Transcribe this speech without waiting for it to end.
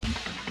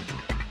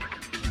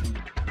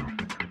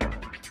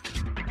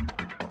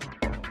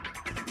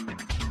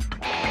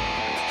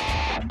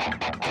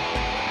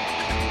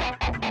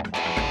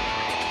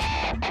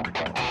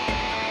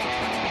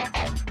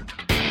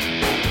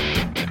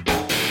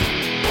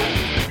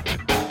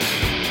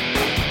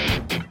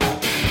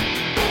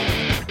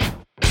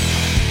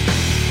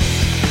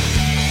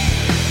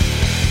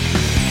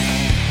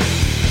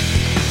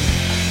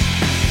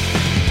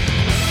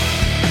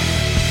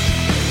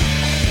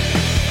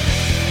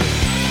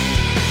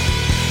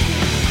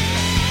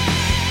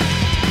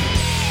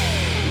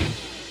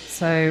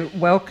So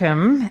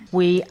welcome.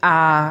 We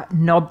are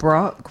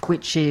Knobrock,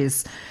 which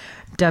is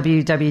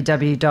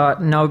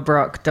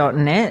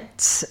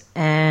www.knobrock.net,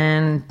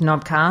 and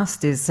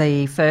Knobcast is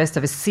the first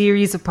of a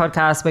series of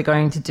podcasts we're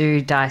going to do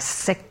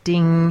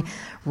dissecting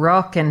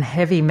rock and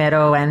heavy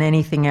metal and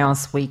anything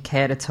else we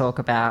care to talk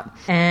about.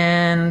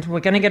 And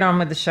we're going to get on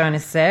with the show in a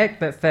sec,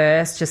 but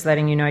first, just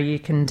letting you know you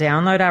can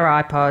download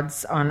our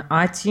iPods on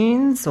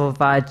iTunes or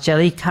via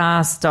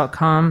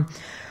jellycast.com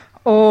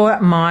or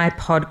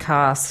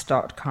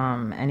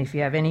mypodcast.com. And if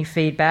you have any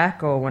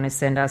feedback or want to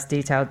send us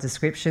detailed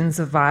descriptions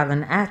of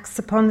violent acts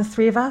upon the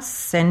three of us,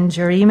 send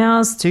your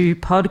emails to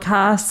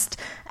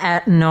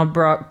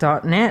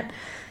podcast@knobrock.net.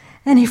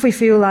 And if we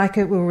feel like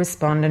it, we'll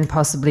respond and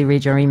possibly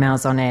read your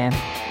emails on air.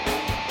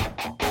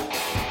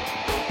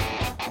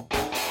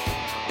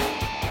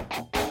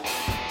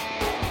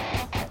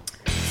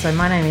 So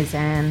my name is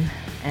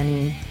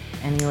Annie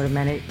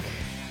Automatic.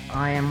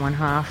 I am one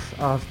half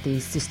of the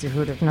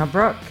Sisterhood of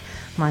Knobrock.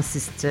 My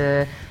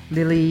sister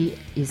Lily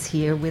is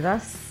here with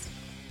us.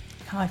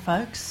 Hi,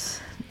 folks.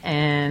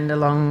 And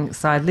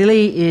alongside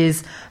Lily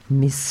is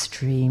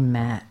Mystery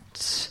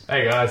Matt.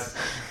 Hey, guys.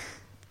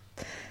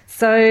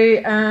 So,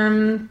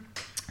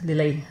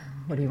 Lily,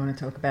 what do you want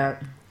to talk about?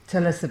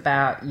 Tell us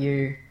about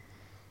you.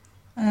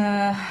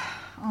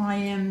 I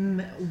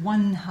am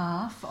one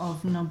half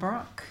of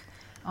Knobrock.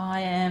 I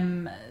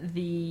am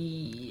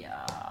the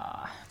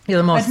You're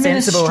the more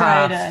sensible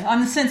half.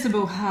 I'm the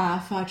sensible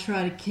half. I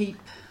try to keep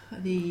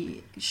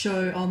the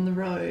show on the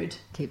road.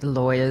 Keep the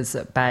lawyers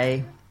at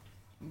bay.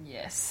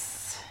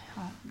 Yes.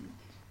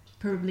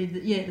 Probably,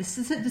 the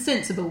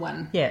sensible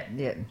one. Yeah.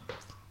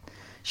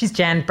 She's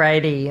Jan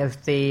Brady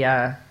of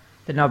the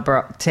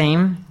Knobrock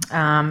team.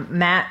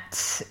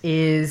 Matt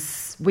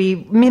is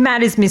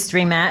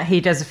Mystery Matt. He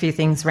does a few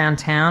things around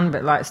town,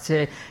 but likes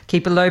to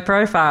keep a low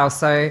profile.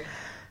 So,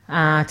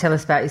 tell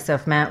us about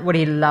yourself, Matt. What do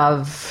you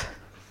love?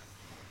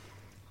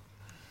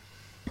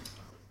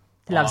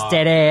 He loves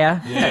dead air.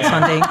 Yeah. That's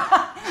one thing.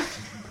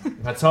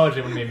 If I told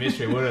you it wouldn't be a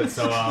mystery, would it?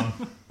 So,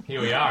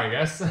 here we are, I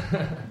guess.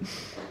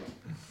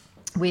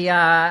 We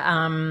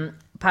are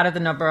part of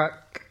the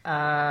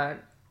Knobrock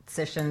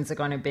sessions are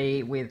going to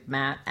be with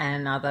Matt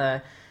and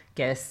other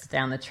guests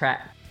down the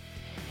track.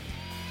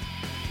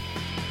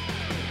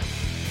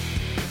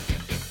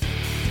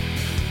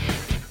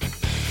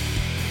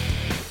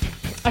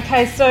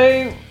 Okay,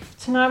 so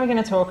tonight we're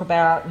going to talk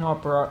about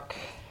Knobrock,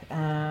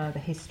 the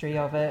history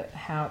of it,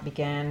 how it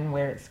began,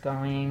 where it's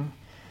going.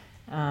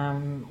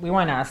 We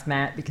won't ask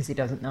Matt because he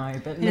doesn't know.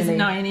 But He doesn't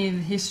know any of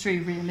the history,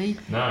 really.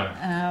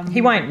 No.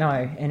 He won't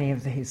know any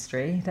of the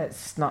history.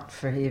 That's not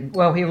for him.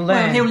 Well, he'll learn.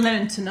 Well, he'll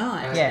learn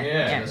tonight.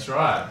 Yeah. That's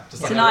right.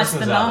 Just like Tonight's the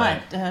the listeners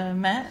out night,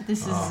 Matt.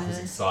 This there. It's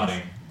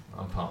exciting.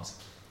 I'm pumped.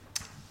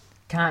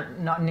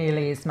 Not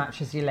nearly as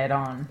much as you let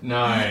on.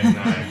 No.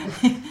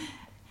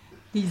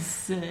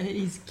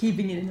 He's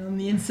keeping it on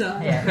the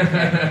inside.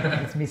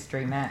 Yeah. It's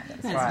Mystery Matt.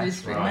 That's right.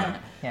 Mystery Right.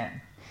 Matt. Yeah.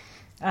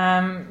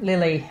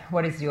 Lily,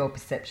 what is your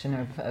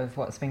perception of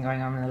what's been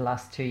going on in the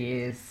last 2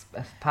 years,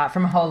 apart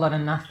from a whole lot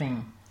of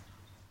nothing?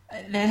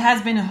 There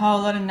has been a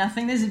whole lot of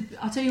nothing.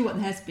 I'll tell you what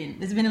there has been.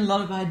 There's been a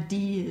lot of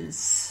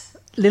ideas.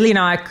 Lily and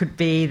I could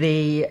be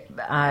the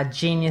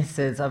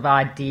geniuses of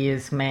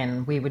ideas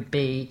men. We would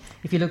be,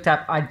 if you looked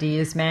up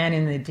ideas man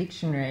in the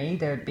dictionary,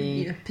 there would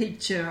be A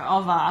picture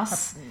of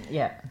us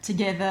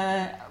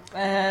together,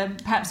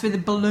 perhaps with a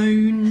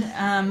balloon,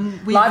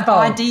 with light bulb.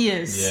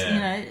 ideas.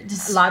 Yeah.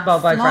 Just light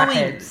bulb over our flowing,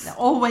 heads.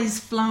 always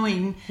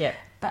flowing. Yeah.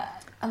 But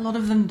a lot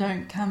of them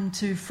don't come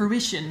to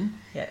fruition.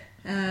 Yeah.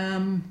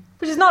 It's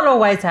Which is not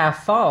always our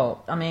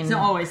fault. I mean,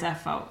 not always our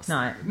fault.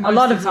 No.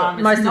 Most of the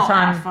time, most it's of the not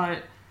time, our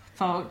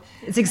fault.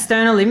 it's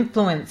external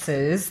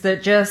influences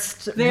that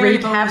just wreak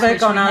Variables havoc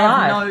which on we our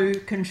have lives.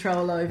 no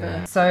control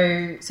over.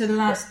 So So the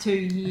last 2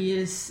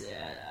 years,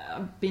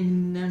 I've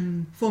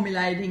been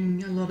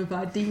formulating a lot of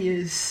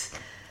ideas.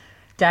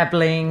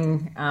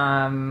 dabbling,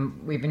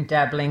 we've been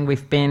dabbling,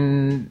 we've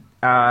been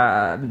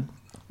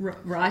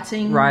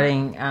Writing,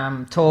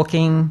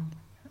 talking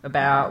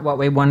about what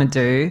we want to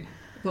do,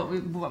 what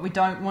we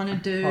don't want to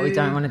do, what we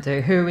don't want to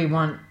do, who we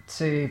want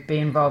to be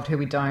involved, who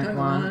we don't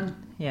want.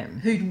 Yeah.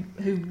 who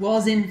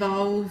was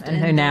involved And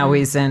who now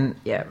isn't.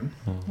 Yeah.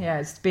 Yeah,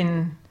 it's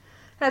been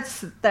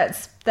that's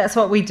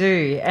what we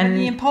do. And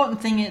the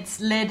important thing,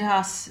 it's led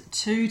us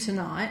to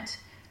tonight,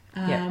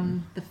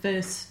 the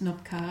first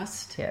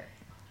Knobcast. Yeah.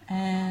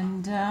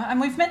 And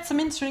we've met some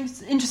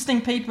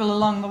interesting people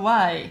along the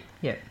way.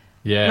 Yeah.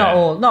 Yeah.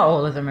 Not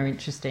all of them are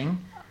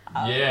interesting.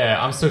 Yeah,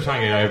 I'm still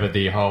trying to get over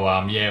the whole,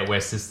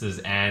 we're sisters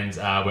and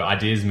we're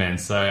ideas men.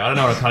 So I don't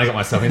know what I kind of got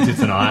myself into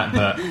tonight,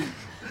 but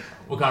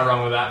we'll kind of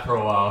run with that for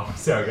a while.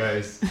 See how it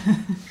goes.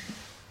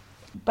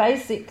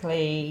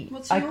 Basically,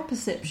 What's your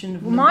perception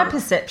of my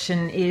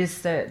perception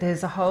is that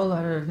there's a whole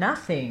lot of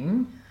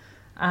nothing,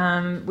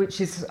 which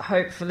is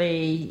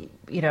hopefully,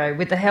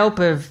 with the help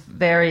of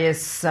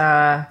various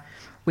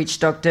witch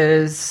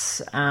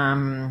doctors,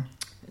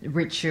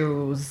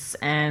 rituals,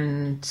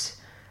 and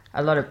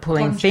a lot of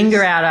pulling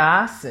finger out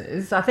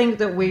asses. I think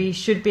that we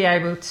should be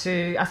able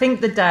to. I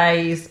think the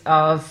days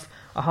of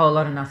a whole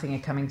lot of nothing are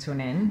coming to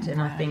an end,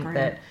 and I think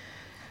that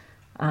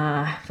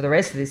for the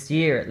rest of this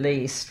year, at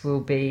least, we'll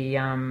be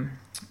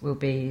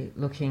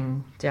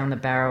looking down the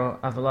barrel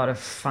of a lot of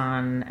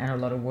fun and a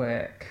lot of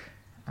work,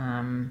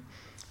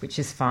 which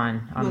is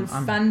fine. A lot of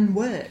fun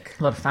work.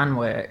 A lot of fun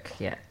work.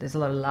 Yeah, there's a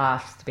lot of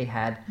laughs to be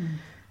had.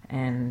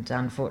 And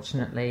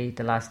unfortunately,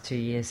 the last 2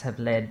 years have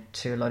led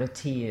to a lot of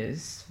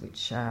tears,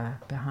 which are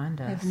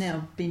behind us. Have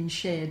now been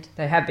shed.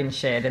 They have been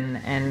shed,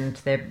 and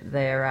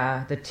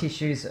they're the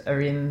tissues are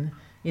in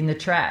the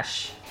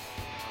trash.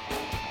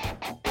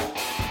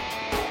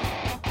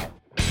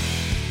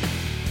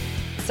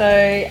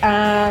 So,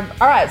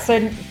 all right.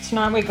 So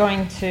tonight we're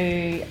going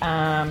to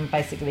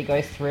basically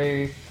go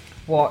through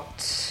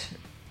what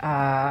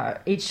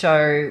each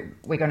show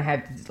we're going to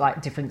have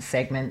like different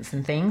segments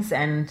and things,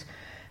 and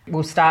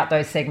we'll start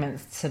those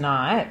segments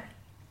tonight.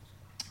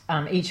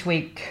 Each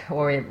week,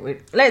 or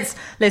let's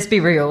be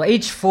real,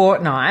 each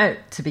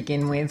fortnight to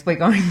begin with, we're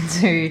going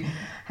to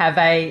have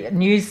a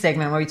news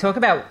segment where we talk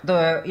about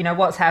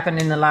what's happened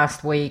in the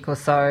last week or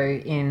so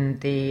in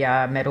the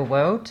metal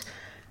world.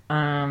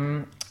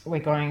 We're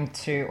going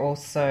to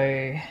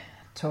also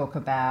talk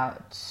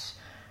about.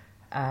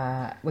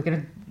 We're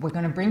going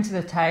to bring to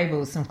the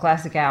table some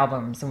classic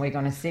albums, and we're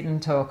going to sit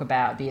and talk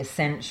about the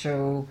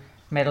essential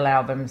metal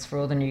albums for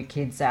all the new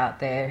kids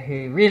out there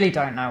who really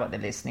don't know what they're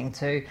listening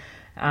to.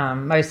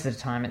 Most of the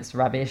time it's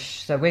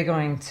rubbish. So we're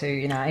going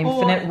to,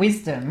 infinite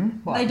wisdom.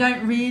 What? They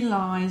don't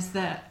realise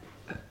that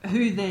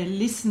who they're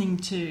listening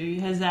to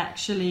has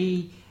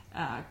actually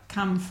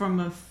come from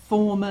a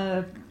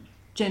former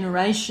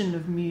generation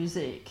of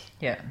music.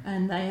 Yeah.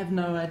 And they have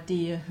no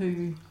idea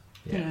who,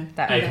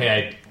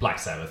 AKA Black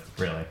Sabbath,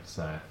 really.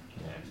 So,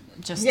 yeah.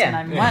 Just to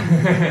name one.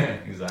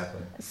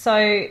 Exactly.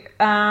 So,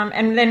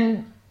 and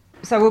then...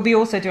 So we'll be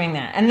also doing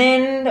that. And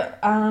then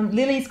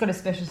Lily's got a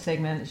special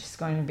segment that she's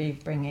going to be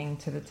bringing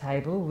to the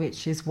table,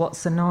 which is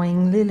What's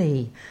Annoying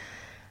Lily.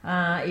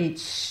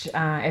 Each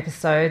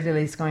episode,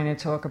 Lily's going to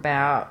talk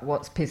about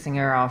what's pissing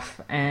her off,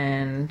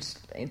 and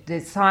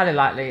it's highly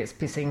likely it's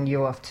pissing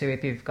you off too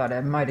if you've got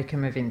a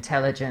modicum of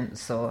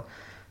intelligence or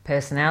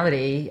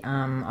personality.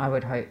 I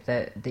would hope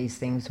that these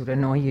things would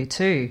annoy you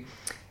too.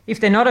 If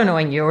they're not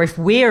annoying you, or if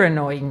we're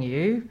annoying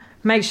you,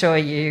 make sure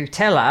you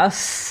tell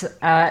us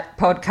at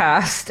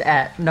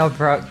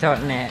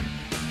podcast@knobrock.net.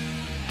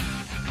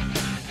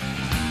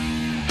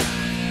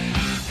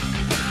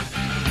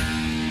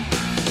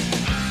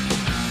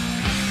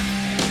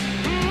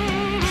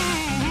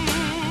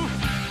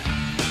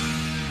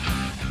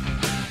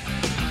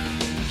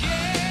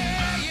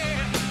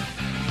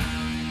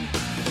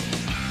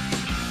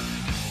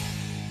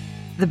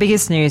 The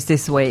biggest news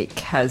this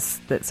week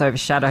that's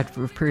overshadowed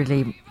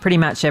pretty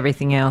much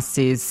everything else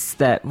is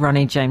that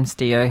Ronnie James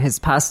Dio has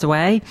passed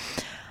away.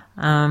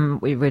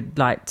 We would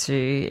like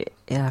to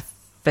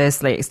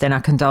firstly extend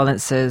our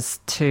condolences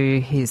to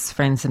his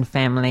friends and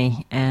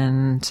family,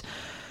 and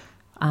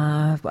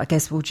I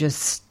guess we'll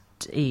just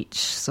each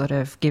sort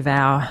of give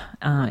our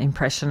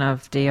impression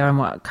of Dio and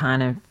what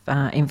kind of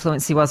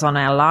influence he was on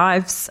our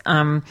lives.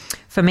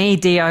 For me,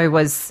 Dio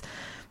was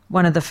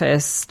one of the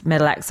first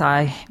metal acts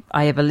I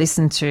ever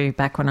listened to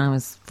back when I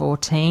was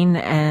 14,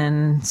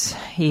 and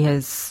he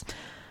has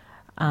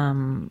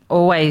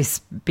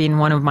always been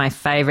one of my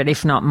favourite,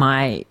 if not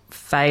my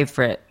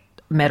favourite,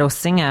 metal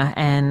singer.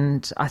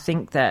 And I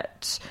think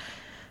that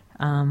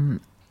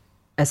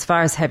as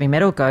far as heavy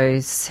metal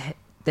goes,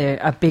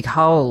 a big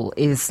hole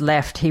is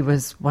left. He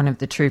was one of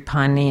the true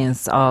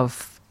pioneers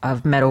of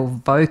metal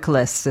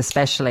vocalists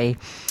especially,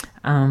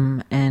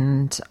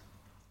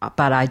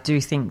 but I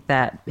do think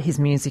that his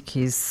music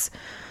is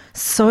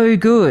so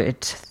good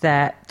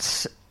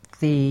that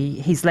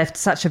he's left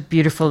such a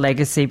beautiful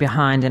legacy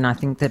behind, and I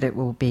think that it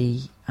will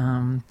be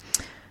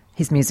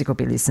his music will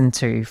be listened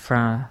to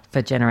for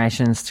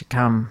generations to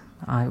come.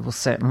 I will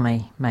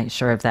certainly make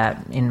sure of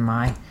that in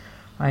my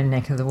own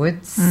neck of the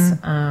woods.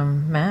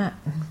 Matt,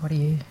 what do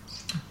you?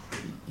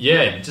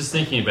 Yeah, just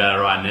thinking about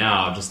it right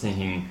now, I'm just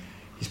thinking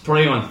he's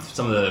probably on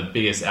some of the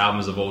biggest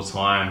albums of all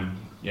time,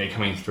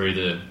 coming through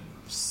the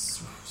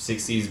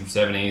 60s and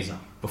 70s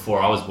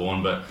before I was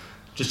born, but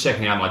just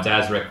checking out my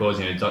dad's records,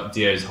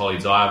 Dio's Holy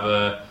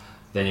Diver,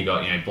 then you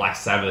got, Black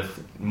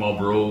Sabbath, Mob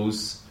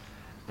Rules,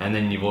 and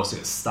then you've also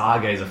got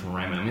Stargazer from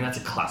Raymond. I mean, that's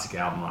a classic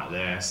album right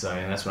there. So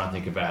that's what I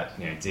think about,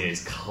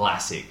 Dio's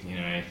classic,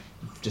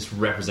 just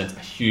represents a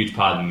huge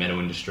part of the metal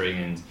industry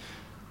and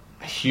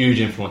a huge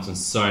influence on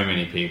so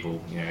many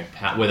people,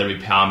 whether it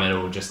be power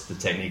metal or just the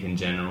technique in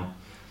general.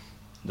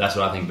 That's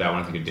what I think about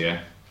when I think of Dio.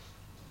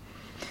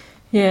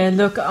 Yeah,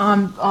 look,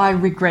 I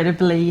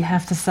regrettably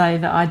have to say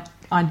that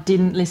I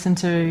didn't listen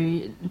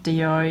to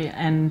Dio,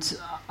 and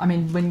I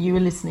mean, when you were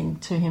listening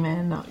to him,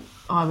 and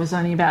I was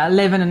only about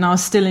 11, and I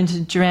was still into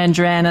Duran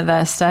Duran at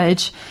that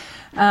stage,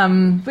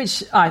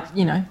 which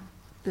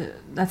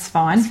that's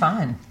fine. It's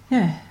fine.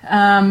 Yeah.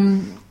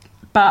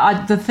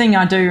 But the thing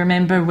I do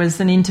remember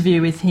was an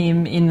interview with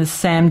him in the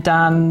Sam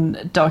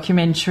Dunn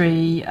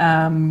documentary,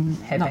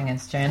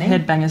 Headbanger's Journey.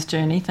 Headbanger's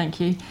Journey, thank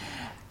you.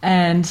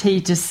 And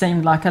he just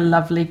seemed like a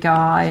lovely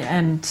guy.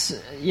 And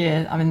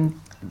yeah, I mean,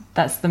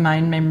 that's the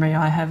main memory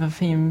I have of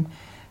him.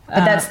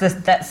 But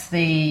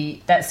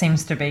that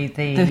seems to be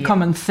the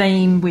common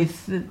theme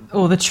with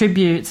all the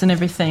tributes and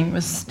everything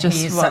was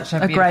just what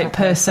a great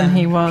person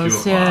he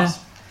was. Pure Yeah.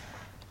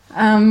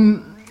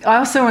 class. I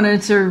also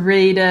wanted to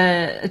read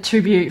a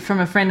tribute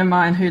from a friend of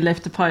mine who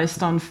left a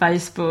post on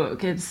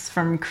Facebook. It's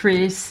from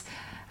Chris,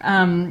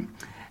 and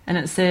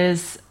it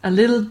says, "A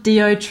little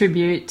Dio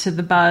tribute to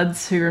the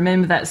buds who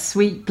remember that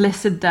sweet,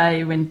 blessed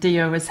day when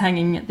Dio was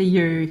hanging at the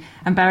U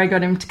and Barry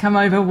got him to come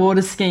over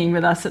water skiing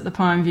with us at the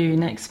Pine View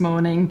next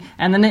morning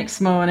and the next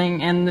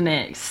morning and the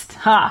next.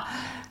 Ha!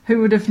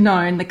 Who would have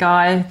known the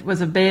guy was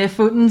a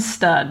barefootin'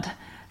 stud?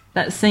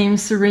 That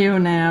seems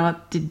surreal now. It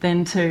did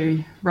then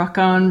too. Rock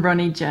on,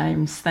 Ronnie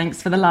James. Thanks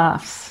for the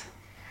laughs."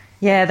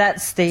 Yeah,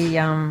 that's the.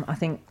 I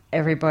think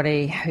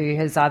everybody who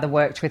has either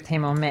worked with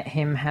him or met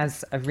him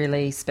has a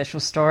really special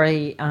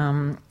story.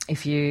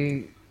 If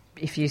you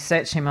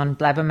search him on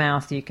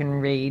Blabbermouth, you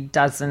can read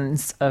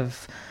dozens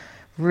of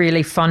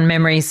really fond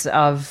memories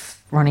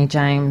of Ronnie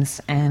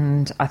James,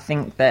 and I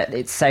think that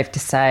it's safe to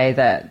say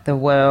that the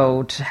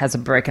world has a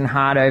broken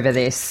heart over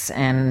this,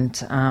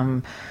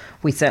 and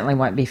we certainly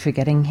won't be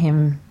forgetting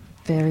him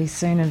very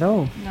soon at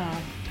all. No.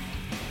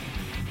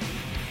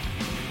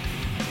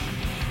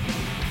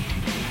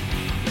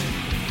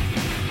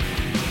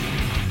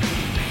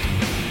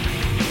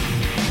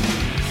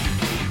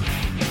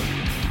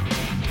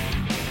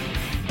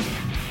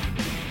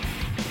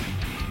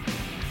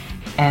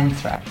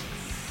 Anthrax.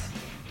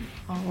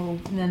 Oh,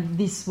 now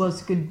this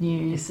was good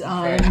news.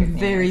 Very I'm good news.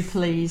 very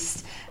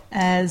pleased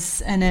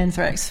as an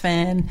Anthrax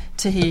fan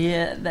to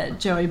hear that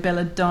Joey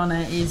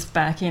Belladonna is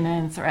back in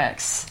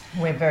Anthrax.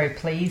 We're very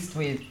pleased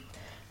with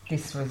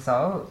this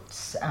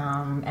result.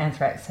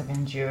 Anthrax have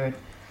endured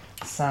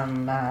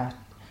some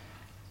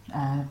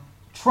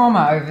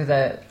trauma over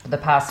the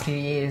past few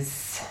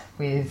years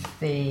with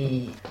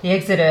the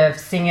exit of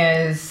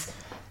singers,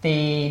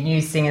 the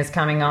new singers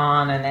coming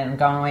on and then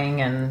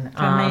going, and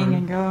Coming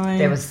and going.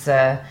 There was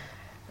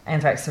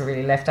Anthrax were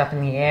really left up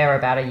in the air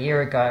about a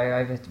year ago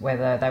over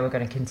whether they were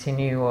going to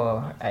continue,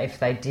 or if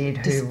they did,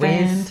 who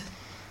Disband.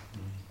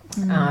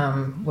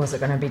 with. Was it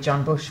going to be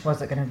John Bush?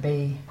 Was it going to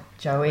be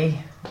Joey?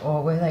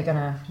 Or were they going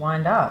to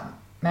wind up?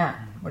 Matt,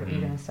 what are you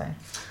going to say?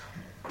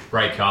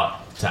 Break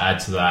up, to add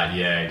to that,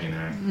 yeah,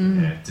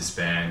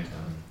 disband,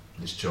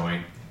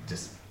 disjoint,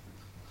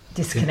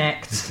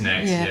 Disconnect.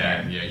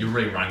 yeah. You're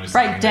really running with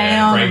Break something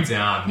down. there. Break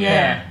down,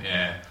 Yeah.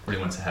 yeah.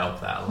 Really want to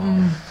help that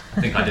along.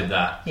 I think I did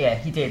that.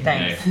 Yeah, you did,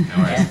 thanks. Yeah,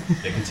 no worries.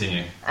 Yeah,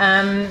 continue.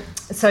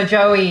 So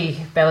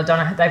Joey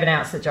Belladonna, they've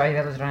announced that Joey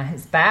Belladonna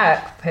is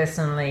back.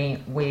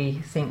 Personally,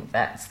 we think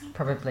that's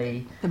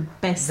probably The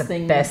best the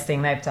thing. best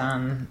thing they've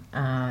done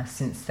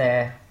since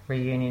their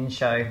reunion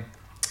show.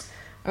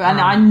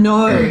 And I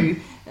know,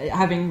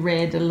 having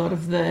read a lot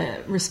of the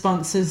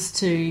responses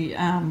to,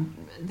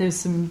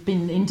 there's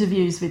been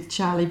interviews with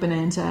Charlie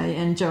Benante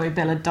and Joey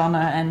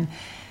Belladonna, and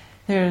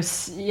there's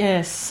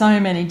so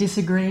many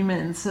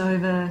disagreements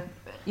over,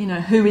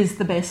 who is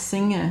the best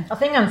singer. I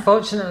think,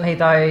 unfortunately,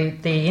 though,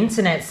 the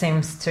internet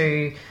seems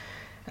to.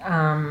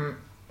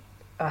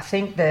 I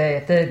think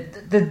the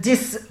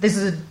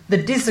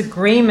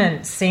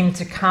disagreements seem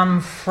to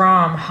come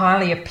from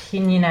highly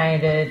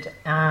opinionated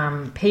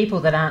people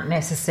that aren't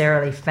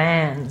necessarily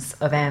fans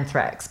of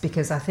Anthrax,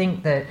 because I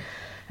think that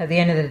at the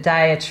end of the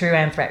day, a true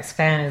Anthrax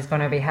fan is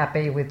going to be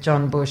happy with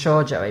John Bush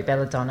or Joey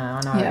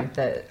Belladonna. I know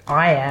that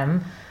I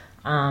am.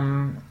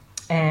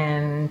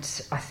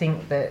 And I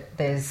think that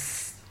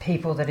there's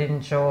people that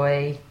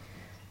enjoy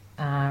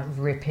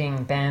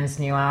ripping bands'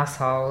 new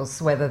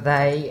assholes, whether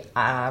they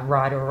are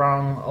right or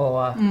wrong,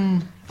 or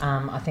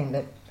I think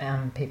that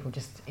people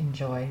just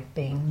enjoy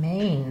being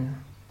mean.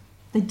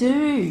 They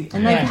do,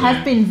 and Yeah, they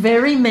have been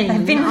very mean.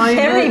 They've been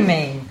very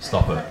mean.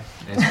 Stop it.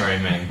 It's very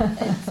mean.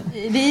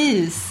 It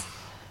is.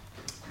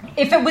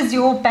 If it was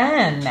your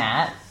band,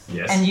 Matt,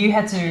 Yes. and you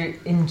had to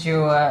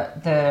endure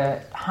the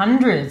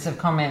hundreds of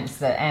comments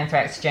that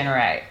Anthrax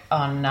generate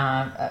on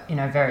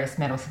various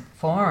metal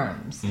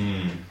forums,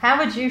 how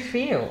would you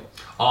feel?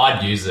 Oh,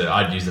 I'd use it.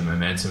 I'd use the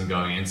momentum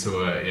going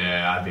into it.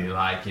 Yeah, I'd be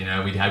like,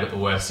 we'd have got the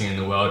worst thing in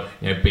the world.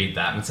 Beat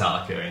that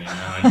Metallica, and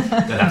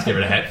they'd have to get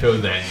rid of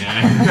Hetfield then,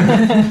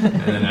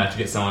 and then have to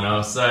get someone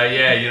else. So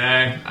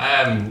yeah,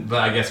 but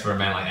I guess for a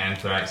band like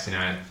Anthrax,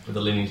 with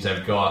the lineage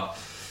they've got,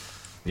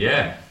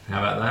 yeah, how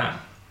about that?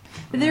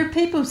 But there are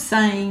people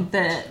saying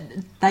that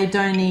they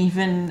don't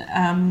even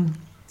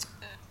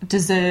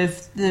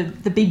deserve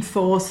the Big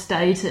Four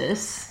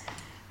status,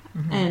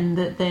 and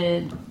that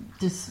they're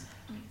just,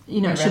 should be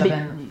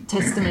Irrelevant.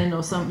 Testament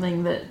or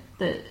something that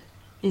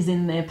is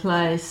in their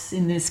place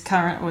in this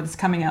current or this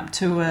coming up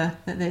tour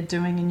that they're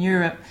doing in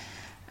Europe.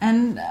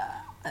 And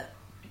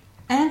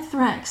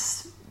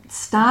Anthrax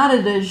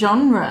started a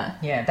genre.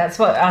 Yeah, that's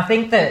what I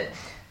think, that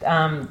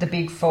the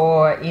Big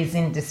Four is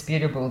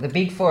indisputable. The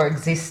Big Four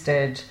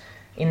existed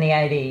in the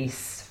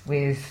 80s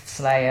with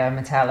Slayer,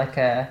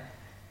 Metallica,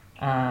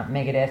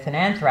 Megadeth and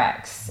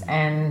Anthrax,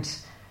 and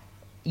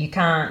you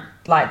can't,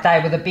 like, they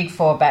were the Big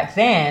Four back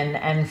then,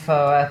 and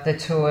for the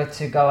tour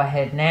to go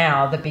ahead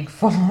now, the Big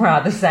Four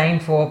are the same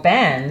four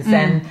bands,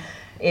 and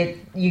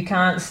you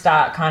can't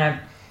start kind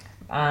of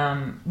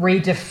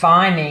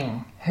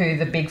redefining who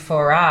the Big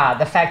Four are.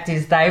 The fact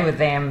is they were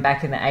them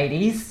back in the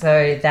 80s,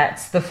 so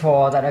that's the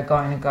four that are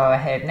going to go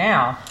ahead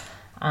now.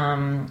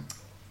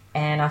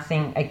 And I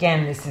think,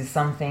 again, this is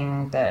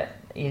something that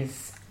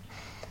is,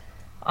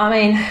 I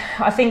mean,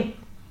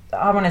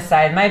 I want to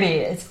say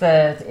maybe I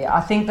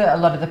think that a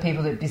lot of the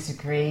people that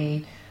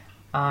disagree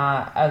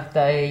of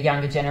the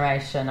younger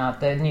generation are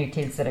the new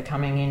kids that are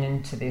coming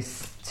into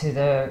to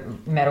the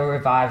metal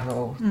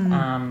revival.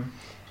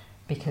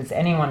 Because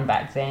anyone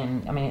back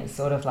then, I mean, it's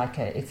sort of like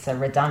it's a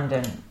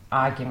redundant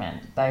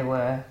argument.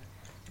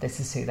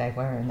 This is who they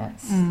were, and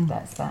that's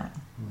that.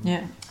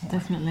 Yeah,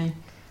 definitely.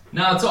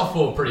 No, the top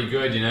four are pretty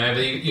good, you know,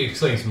 but you're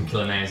seeing some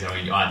killer names now.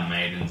 You Iron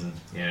Maidens, and,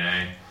 you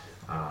know,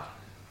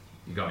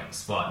 you got me on the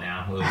spot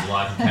now with all the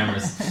live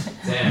cameras.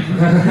 Damn.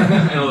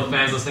 And all the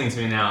fans listening to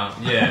me now.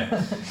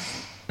 Yeah.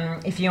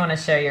 If you want to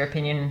share your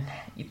opinion,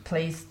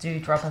 please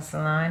do drop us a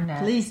line.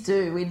 Please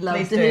do. We'd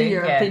love to hear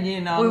your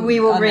opinion on we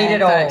will read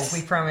it all. Folks.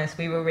 We promise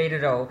we will read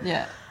it all.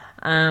 Yeah.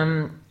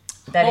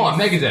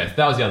 Megadeth.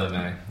 That was the other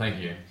name. Thank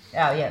you.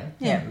 Oh, yeah.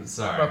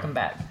 Sorry. Welcome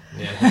back.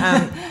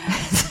 Yeah.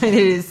 So it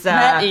is,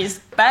 Matt is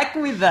back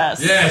with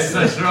us. Yes,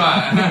 that's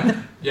right.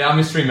 Yeah, I'm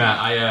Mystery Matt.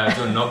 I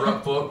do a Knob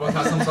Rock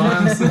podcast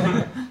sometimes.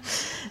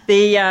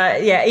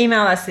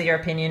 Email us your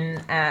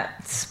opinion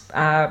at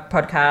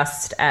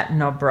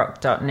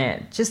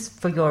podcast@knobrock.net. Just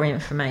for your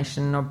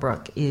information,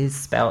 Knobrock is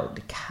spelled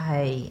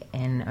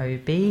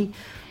KNOBROCK.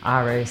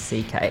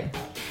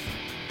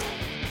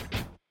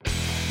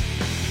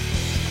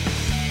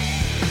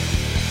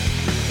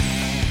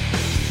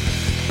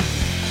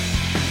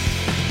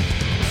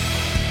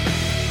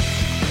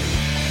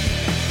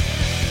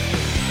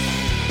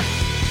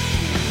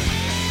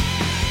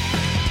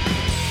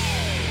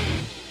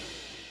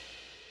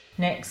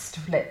 Next,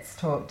 let's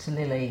talk to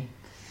Lily.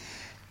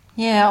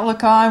 Yeah,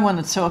 look, I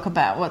want to talk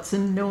about what's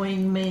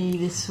annoying me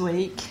this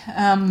week.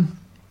 And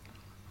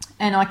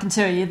I can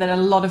tell you that a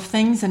lot of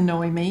things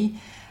annoy me.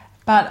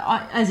 But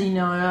as you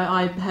know,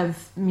 I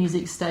have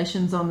music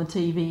stations on the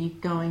TV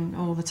going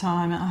all the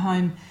time at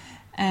home.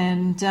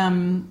 And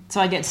so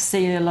I get to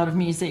see a lot of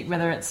music,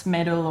 whether it's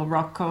metal or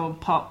rock or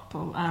pop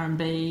or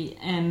R&B.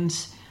 And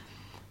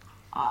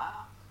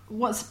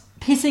what's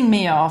pissing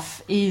me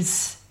off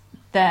is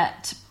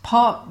that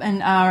pop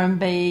and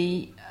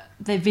R&B,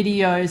 their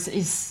videos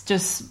is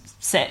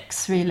just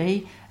sex,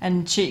 really,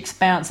 and chicks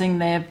bouncing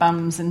their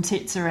bums and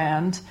tits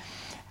around.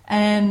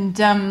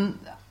 And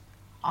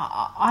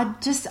I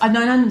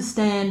don't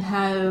understand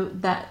how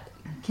that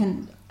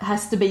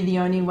has to be the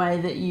only way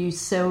that you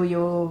sell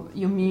your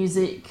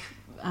music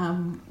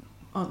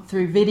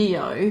through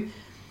video,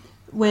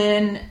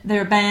 when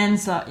there are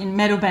bands in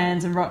metal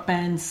bands and rock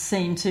bands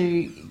seem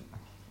to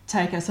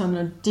take us on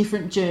a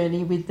different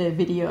journey with their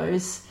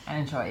videos and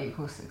enjoy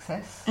equal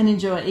success.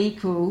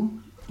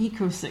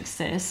 Equal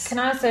success. Can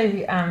I also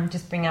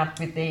just bring up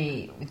with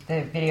the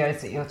videos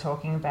that you're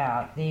talking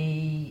about?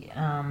 It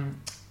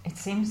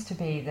seems to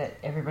be that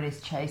everybody's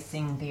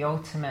chasing the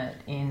ultimate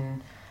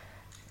in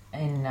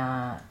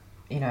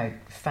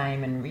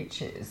fame and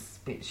riches,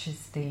 which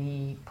is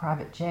the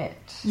private jet.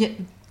 Yeah,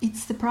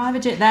 it's the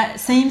private jet. That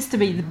seems to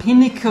be the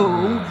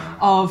pinnacle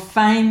of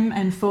fame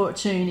and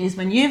fortune, is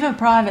when you have a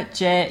private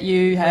jet,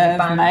 you have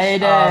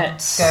made it.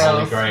 The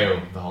Holy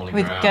Grail.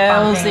 With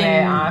girls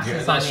in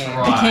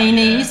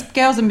bikinis, yeah.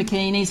 Girls in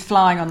bikinis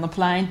flying on the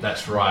plane.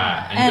 That's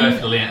right. And you go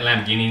for the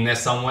Lamborghini in there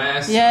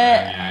somewhere. So,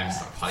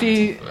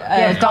 few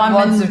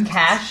diamonds wads of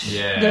cash.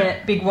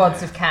 Yeah. Big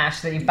wads of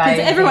cash that you because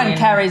everyone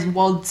carries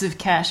wads of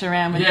cash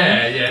around with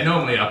them. Yeah.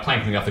 Normally a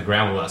plane coming off the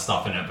ground with all that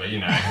stuff in it, but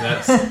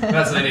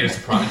that's what they need is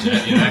a private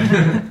jet,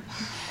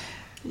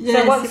 Yes.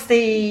 So what's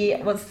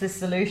the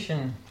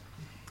solution?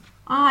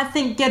 I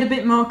think get a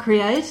bit more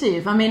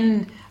creative. I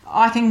mean,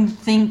 I can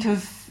think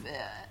of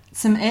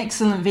some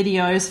excellent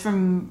videos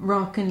from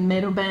rock and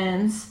metal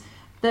bands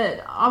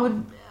that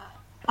I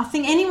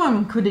think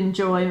anyone could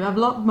enjoy a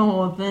lot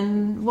more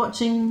than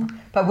watching.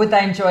 But would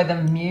they enjoy the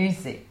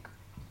music?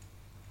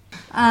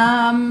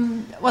 I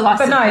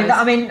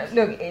mean,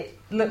 look,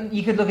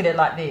 you could look at it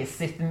like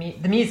this: if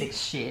the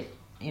music's shit,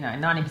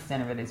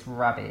 90% of it is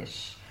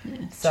rubbish.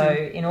 Yeah, so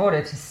true. In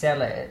order to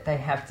sell it, they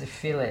have to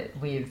fill it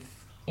with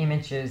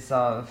images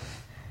of,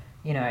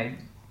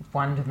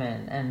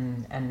 wonderment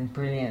and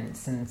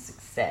brilliance and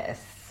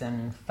success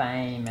and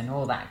fame and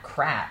all that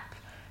crap.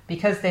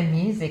 Because their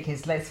music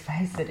is, let's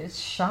face it, it's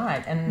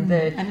shite. And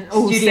the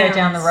studio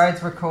down the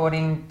road's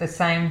recording the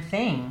same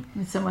thing.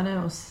 With someone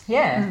else.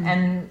 Yeah.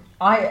 And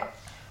I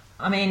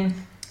mean,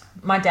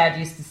 my dad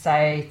used to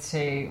say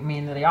to me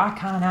and Lily, I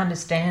can't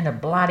understand a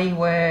bloody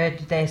word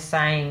they're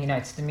saying,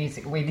 it's the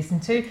music we listen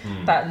to,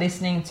 but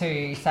listening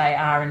to, say,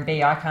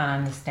 R&B, I can't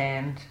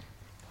understand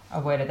a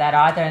word of that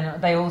either,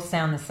 and they all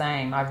sound the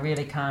same. I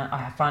really can't,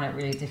 I find it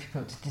really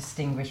difficult to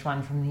distinguish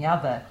one from the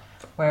other,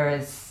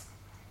 whereas,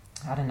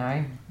 I don't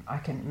know, I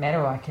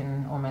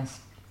can almost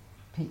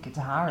pick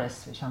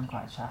guitarist, which I'm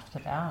quite chuffed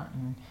about,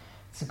 and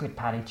it's a good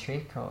party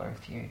trick, or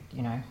if you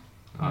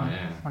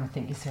want to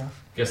think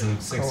yourself. Get some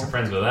Cool.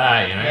 friends with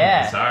that,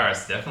 Yeah.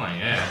 Guitarist, definitely,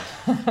 yeah.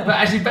 But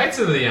actually, back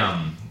to the,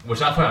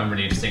 which I found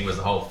really interesting was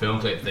the whole film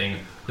clip thing.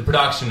 The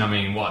production, I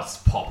mean, what's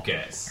pop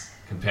gets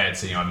compared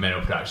to,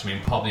 metal production. I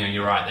mean, pop,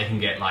 you're right, they can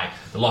get, like,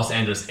 the Los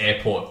Angeles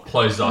airport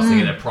closed off, they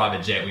get a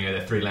private jet,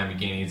 their 3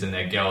 Lamborghinis and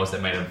their girls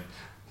that made of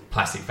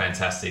plastic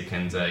fantastic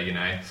and,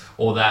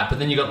 all that. But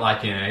then you got,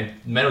 like,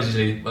 metal's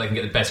usually, they can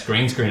get the best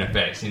green screen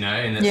effects, and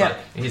it's like,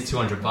 here's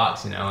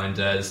 $200, and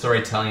the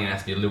storytelling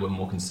has to be a little bit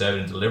more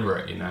conservative and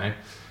deliberate,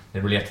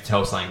 They really have to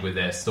tell something with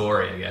their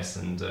story, I guess,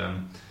 and...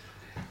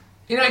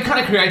 it kind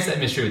of creates that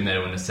mystery with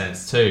metal in a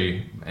sense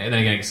too. And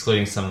then again,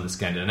 excluding some of the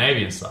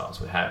Scandinavian styles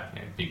would have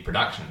big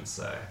productions.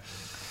 So,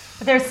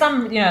 but there's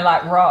some,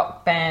 like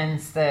rock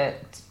bands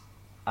that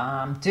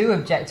do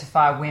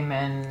objectify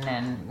women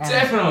and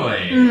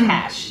definitely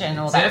cash and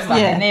all that stuff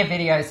in their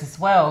videos as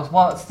well.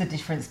 What's the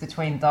difference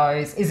between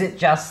those? Is it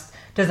just,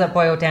 does it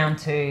boil down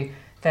to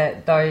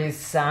that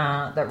those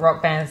that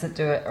rock bands that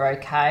do it are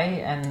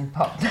okay and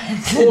pop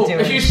bands that do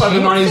it? A huge part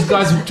of the 90s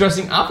guys were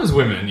dressing up as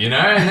women, and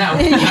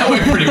that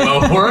went pretty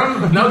well for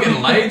them. They were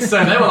getting laid,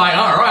 so they were like,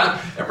 all right,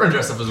 everyone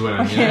dress up as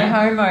women.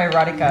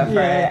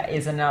 Homoerotica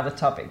is another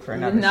topic for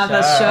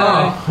another show.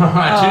 Oh, all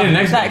right, tune in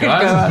next week,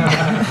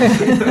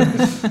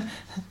 guys.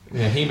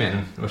 Yeah,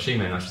 He-Man, or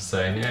She-Man, I should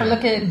say. Yeah.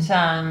 Look at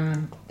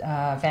Van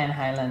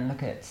Halen,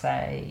 look at,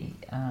 say,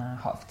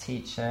 Hot for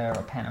Teacher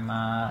or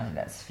Panama,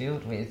 that's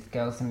filled with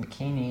girls in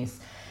bikinis.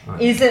 Right.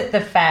 Is it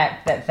the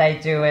fact that they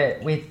do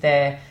it with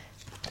their...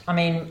 I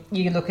mean,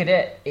 you look at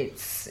it,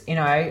 it's,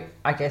 I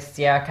guess,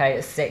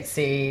 it's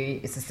sexy,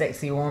 it's a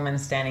sexy woman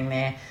standing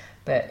there,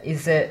 but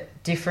is it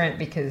different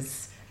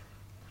because...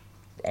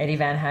 Eddie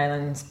Van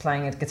Halen's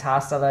playing a guitar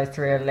solo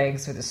through her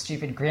legs with a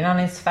stupid grin on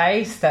his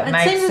face that it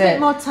makes seems a bit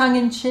more tongue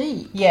in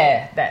cheek.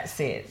 Yeah, that's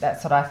it.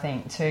 That's what I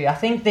think too. I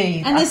think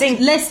there's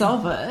less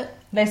of it,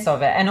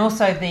 and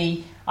also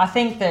I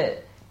think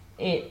that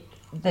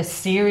the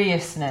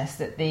seriousness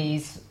that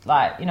these,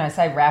 like,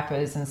 say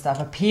rappers and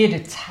stuff appear to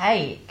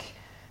take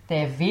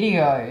their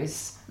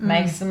videos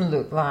makes them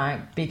look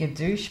like bigger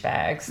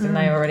douchebags than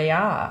they already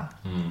are.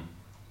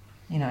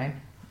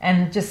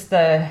 And just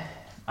I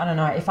don't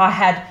know, if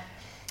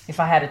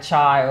I had a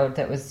child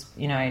that was,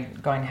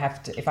 going to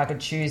have to... If I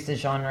could choose the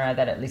genre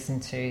that it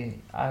listened to,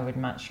 I would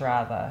much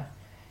rather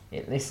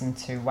it listen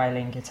to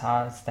wailing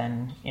guitars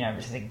than,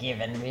 which is a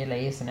given,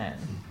 really, isn't it?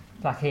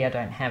 Lucky I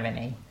don't have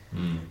any.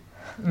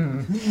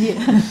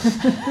 Yeah.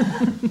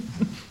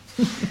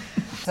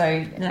 So...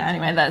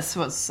 anyway, that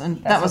was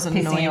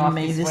annoying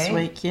me this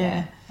week,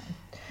 yeah.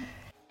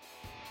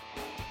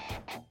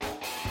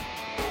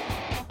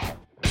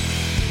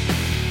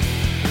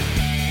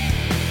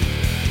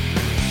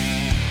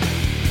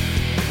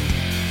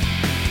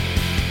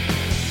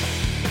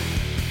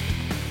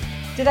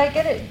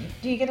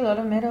 Do you get a lot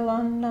of metal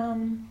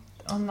on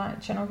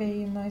like Channel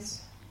V and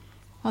those?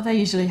 Well, they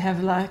usually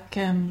have like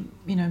a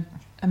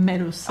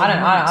metal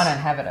segment. I don't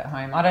have it at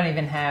home. I don't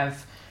even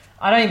have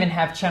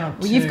Channel 2.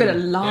 Well, you've got a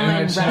line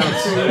running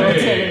through your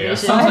television.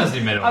 Sometimes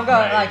do metal. I've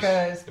got like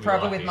a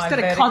problem with my got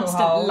a vertical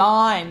constant hole.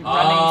 line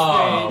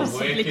running through,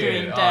 wicked.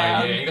 flickering Oh,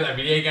 down. yeah. You got that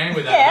video game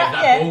with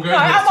that ball goes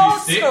I'm old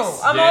with 2 school.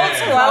 sticks? I'm old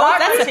school. I like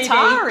That's the TV.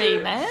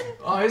 Atari, man.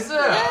 Oh, is it?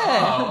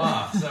 Yeah. Oh,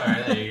 wow.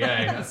 Sorry, there you go.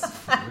 That's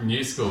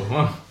new school.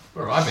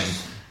 Where have I been?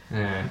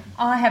 Yeah.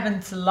 I happen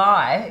to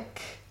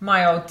like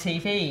my old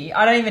TV.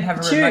 I don't even have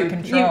a remote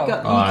control.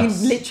 You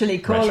can literally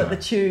call retro. it the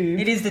tube.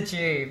 It is the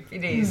tube.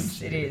 It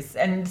is. It is.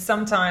 And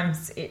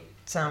sometimes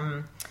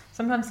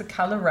sometimes the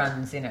colour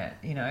runs in it.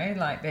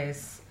 Like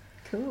there's.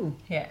 Cool.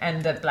 Yeah,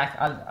 and the black.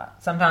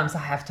 Sometimes I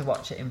have to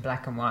watch it in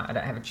black and white. I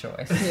don't have a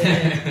choice.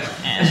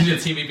 Actually, the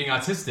TV being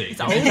artistic. You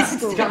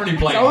school. can't really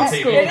blame the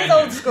TV. It is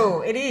old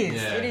school. It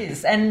is. Yeah. It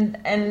is. And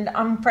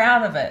I'm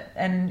proud of it.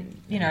 And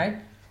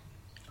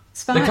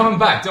It's fine. They're coming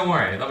back. Don't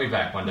worry, they'll be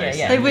back one day.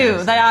 Yeah. They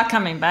will. They are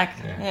coming back.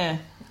 Yeah.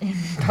 in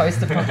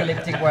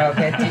post-apocalyptic world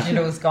where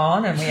digital's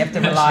gone and we have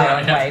to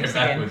rely on waves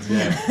again.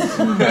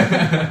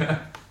 Yeah.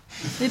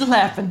 It'll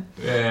happen.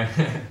 Yeah.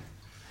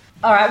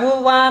 All right,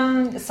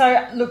 well,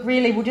 so look,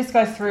 really, we'll just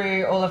go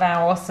through all of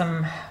our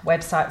awesome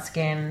websites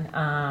again.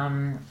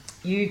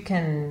 You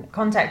can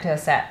contact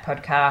us at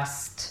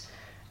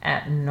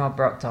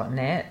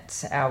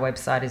podcast@knobrock.net. Our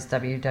website is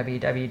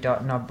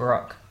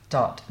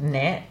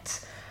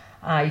www.knobrock.net.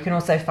 You can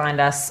also find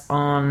us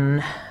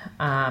on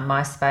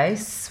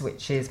MySpace,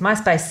 which is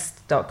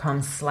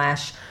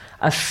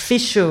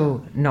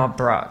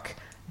myspace.com/official-knobrock.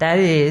 That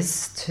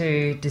is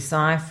to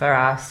decipher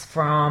us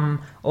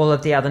from all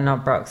of the other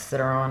Knobrocks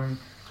that are on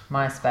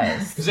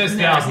MySpace. Because there's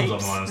No, thousands heaps.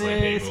 of them, honestly,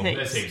 There's people. heaps.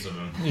 There's heaps of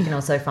them. You can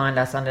also find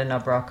us under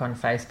Knob Rock on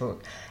Facebook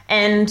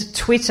and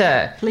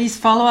Twitter. Please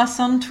follow us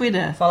on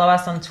Twitter. Follow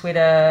us on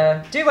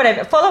Twitter. Do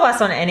whatever. Follow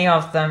us on any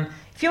of them.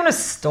 If you want to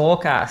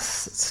stalk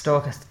us.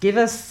 Give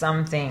us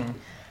something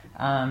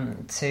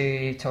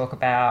to talk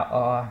about,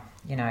 or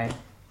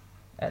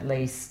at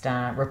least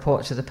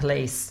report to the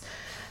police.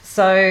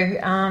 So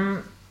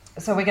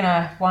we're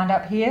gonna wind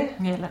up here.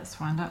 Yeah, let's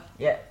wind up.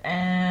 Yeah,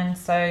 and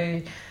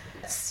so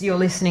you're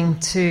listening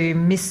to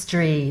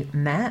Mystery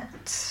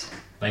Matt,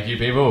 Thank you,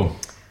 people.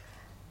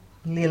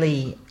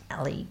 Lily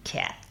Alley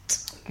Cat,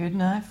 Good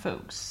night,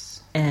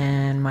 folks.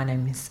 and my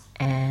name is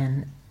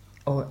Anne.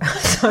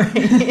 Sorry.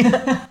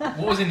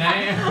 What was your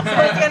name?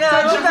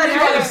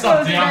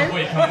 Stop down before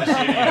you come to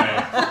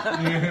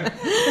the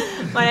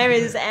studio. My name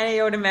is Annie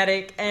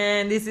Automatic,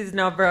 and this is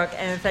Knob Rock,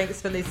 and thanks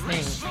for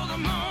listening. For the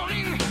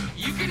morning,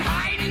 you can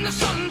hide in the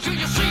sun till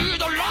you see